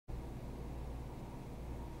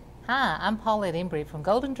Hi, I'm Paulette Embry from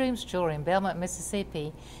Golden Dreams Jewelry in Belmont,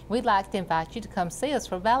 Mississippi. We'd like to invite you to come see us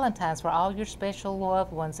for Valentine's for all your special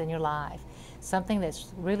loved ones in your life. Something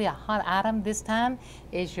that's really a hot item this time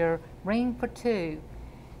is your ring for two.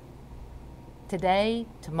 Today,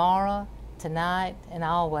 tomorrow, tonight, and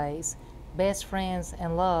always. Best friends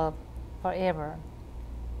and love forever.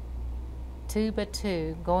 2 by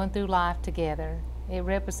 2, going through life together. It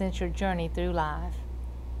represents your journey through life.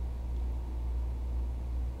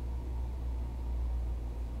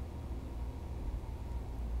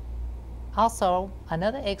 Also,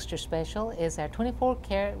 another extra special is our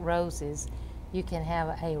 24-karat roses. You can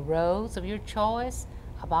have a rose of your choice,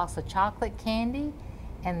 a box of chocolate candy,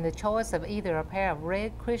 and the choice of either a pair of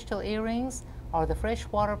red crystal earrings or the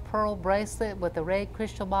freshwater pearl bracelet with the red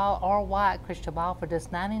crystal ball or white crystal ball for just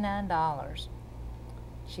 $99.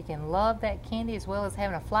 She can love that candy as well as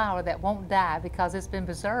having a flower that won't die because it's been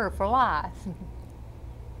preserved for life. And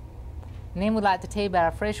then we'd like to tell you about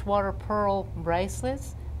our freshwater pearl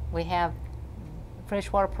bracelets. We have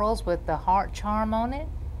freshwater pearls with the heart charm on it,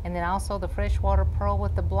 and then also the freshwater pearl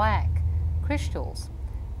with the black crystals.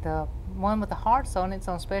 The one with the hearts on it's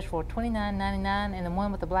on special for $29.99, and the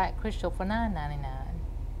one with the black crystal for $9.99.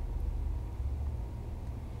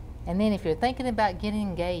 And then if you're thinking about getting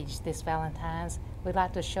engaged this Valentine's, we'd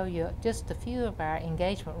like to show you just a few of our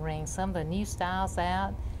engagement rings, some of the new styles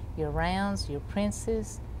out, your rounds, your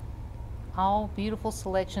princes, all beautiful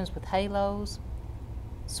selections with halos,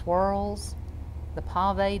 swirls. The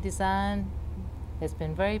pave design has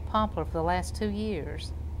been very popular for the last 2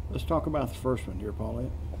 years. Let's talk about the first one, dear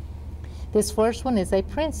Paulette. This first one is a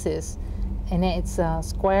princess, and it's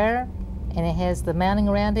square, and it has the mounting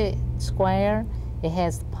around it square. It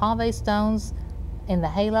has the pave stones in the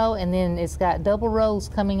halo, and then it's got double rows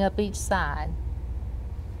coming up each side.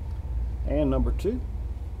 And number 2.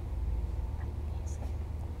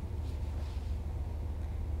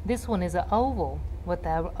 This one is an oval with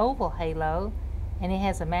the oval halo, and it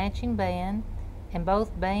has a matching band, and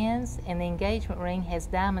both bands and the engagement ring has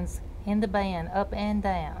diamonds in the band up and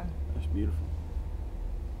down. That's beautiful.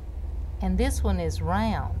 And this one is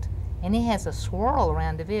round, and it has a swirl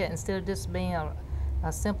around of it. Instead of just being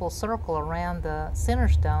a simple circle around the center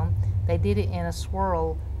stone, they did it in a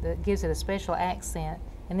swirl that gives it a special accent,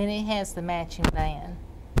 and then it has the matching band.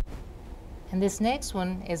 And this next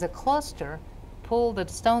one is a cluster. The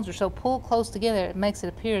stones are so pulled close together it makes it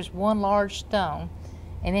appear as one large stone,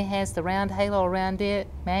 and it has the round halo around it,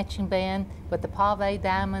 matching band with the pave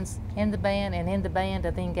diamonds in the band and in the band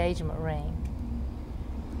of the engagement ring.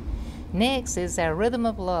 Next is our Rhythm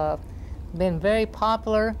of Love. Been very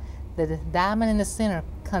popular. The diamond in the center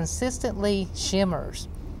consistently shimmers.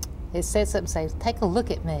 It sets up and says, "Take a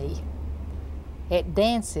look at me." It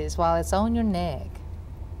dances while it's on your neck,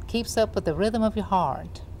 keeps up with the rhythm of your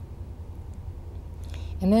heart.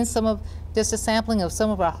 And then just a sampling of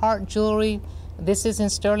some of our heart jewelry. This is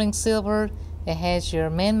in sterling silver. It has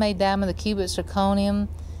your man-made diamond, the cubic zirconium,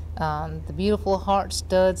 the beautiful heart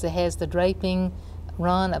studs. It has the draping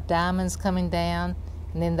run of diamonds coming down,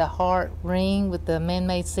 and then the heart ring with the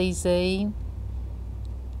man-made CZ.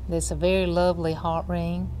 That's a very lovely heart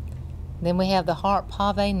ring. Then we have the heart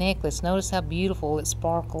pave necklace. Notice how beautiful it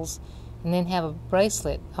sparkles. And then have a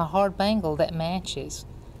bracelet, a hard bangle that matches,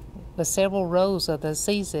 with several rows of the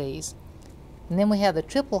CZs. And then we have the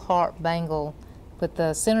triple heart bangle with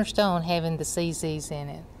the center stone having the CZs in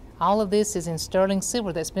it. All of this is in sterling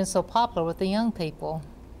silver that's been so popular with the young people.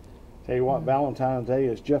 Tell you what, Valentine's Day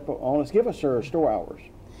is just on us. Give us our store hours.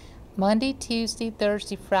 Monday, Tuesday,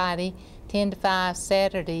 Thursday, Friday, 10 to 5,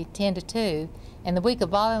 Saturday, 10 to 2. And the week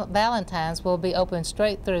of Valentine's will be open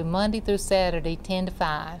straight through Monday through Saturday, 10 to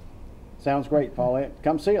 5. Sounds great, Paulette.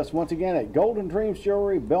 Come see us once again at Golden Dreams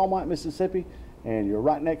Jewelry, Belmont, Mississippi, and you're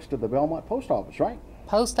right next to the Belmont Post Office, right?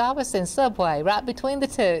 Post Office and Subway, right between the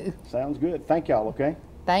two. Sounds good. Thank y'all, okay?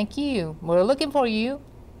 Thank you. We're looking for you.